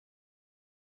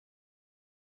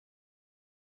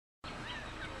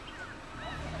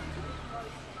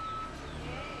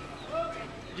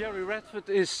Jerry Radford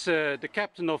is the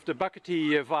captain of the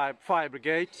Bucketty Fire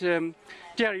Brigade.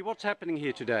 Jerry, what's happening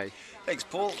here today? Thanks,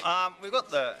 Paul. We've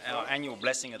got our annual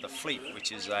blessing of the fleet,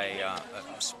 which is a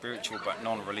spiritual but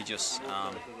non-religious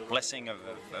blessing of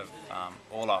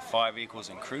all our fire vehicles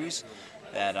and crews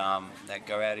that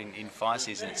go out in fire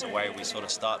season. It's a way we sort of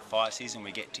start fire season.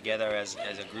 We get together as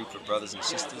a group of brothers and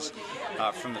sisters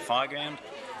from the fire ground.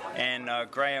 And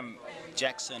Graham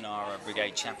Jackson, our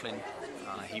brigade chaplain,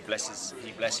 he blesses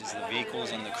the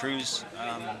vehicles and the crews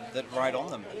that ride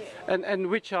on them. And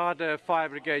which are the fire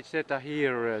brigades that are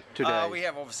here today? We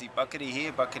have obviously Bucketty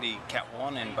here, Bucketty Cat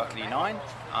 1 and Bucketty 9.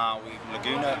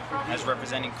 Laguna as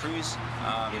representing crews,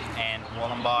 and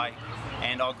Wollombi,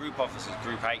 and our group officers,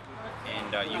 Group 8,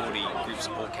 and Yordi, Group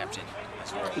Support Captain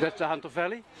as well. That's the Hunter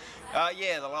Valley?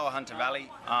 Yeah, the lower Hunter Valley.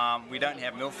 We don't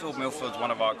have Millfield. Millfield's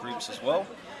one of our groups as well.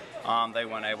 They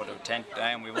weren't able to attend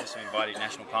today, and we've also invited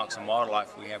National Parks and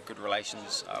Wildlife. We have good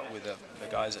relations with the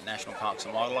guys at National Parks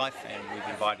and Wildlife, and we've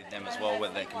invited them as well, where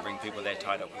they can bring people there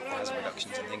tied up with hazard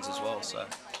reductions and things as well. So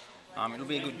it'll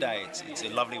be a good day. It's a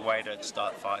lovely way to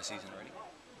start fire season already.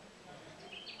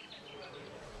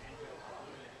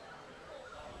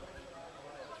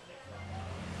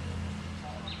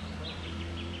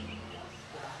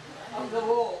 On the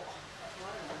wall.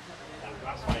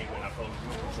 Last week when I thought it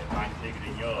was mine bigger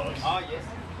than yours. Oh yes.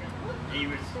 He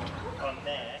was on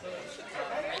there.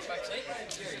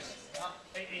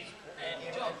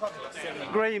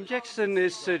 Graham Jackson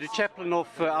is the chaplain of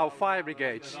our fire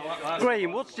brigades.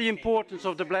 Graham, what's the importance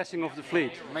of the blessing of the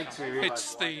fleet?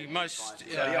 It's the most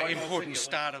important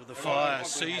start of the fire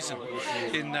season,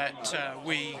 in that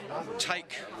we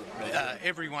take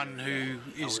everyone who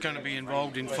is going to be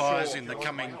involved in fires in the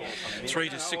coming 3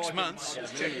 to 6 months,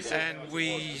 and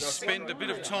we spend a bit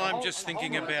of time just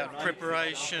thinking about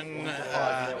preparation,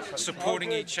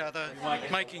 supporting each other,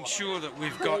 making sure that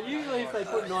we've got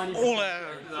all our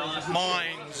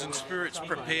minds and spirits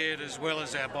prepared, as well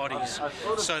as our bodies,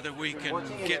 so that we can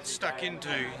get stuck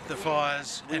into the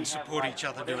fires and support each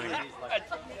other doing it.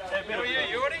 How are you,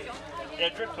 Yordi? Yeah,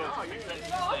 drip talk.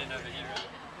 Stand over here.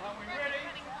 Are we ready?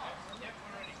 Yep,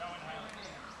 we're ready.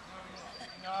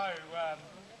 No,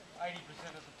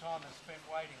 80% of the time is spent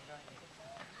waiting, don't you?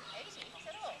 80?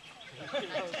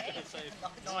 Is that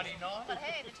all? 99? But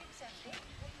hey, the 2%'s good.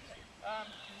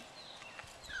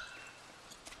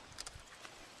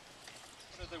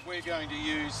 That we're going to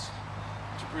use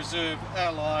to preserve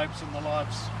our lives and the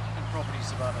lives and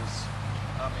properties of others.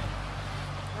 Amen.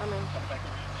 Amen. Come back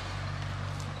around.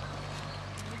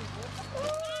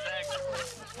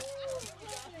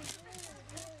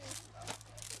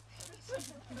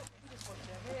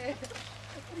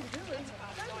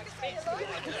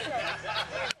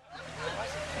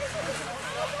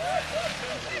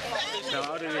 So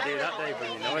how do we do that, Dave, when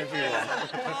you know everyone?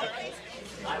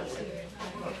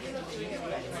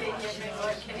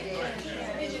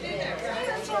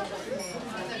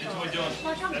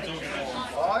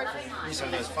 Alright, these are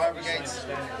those fire brigades,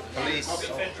 police.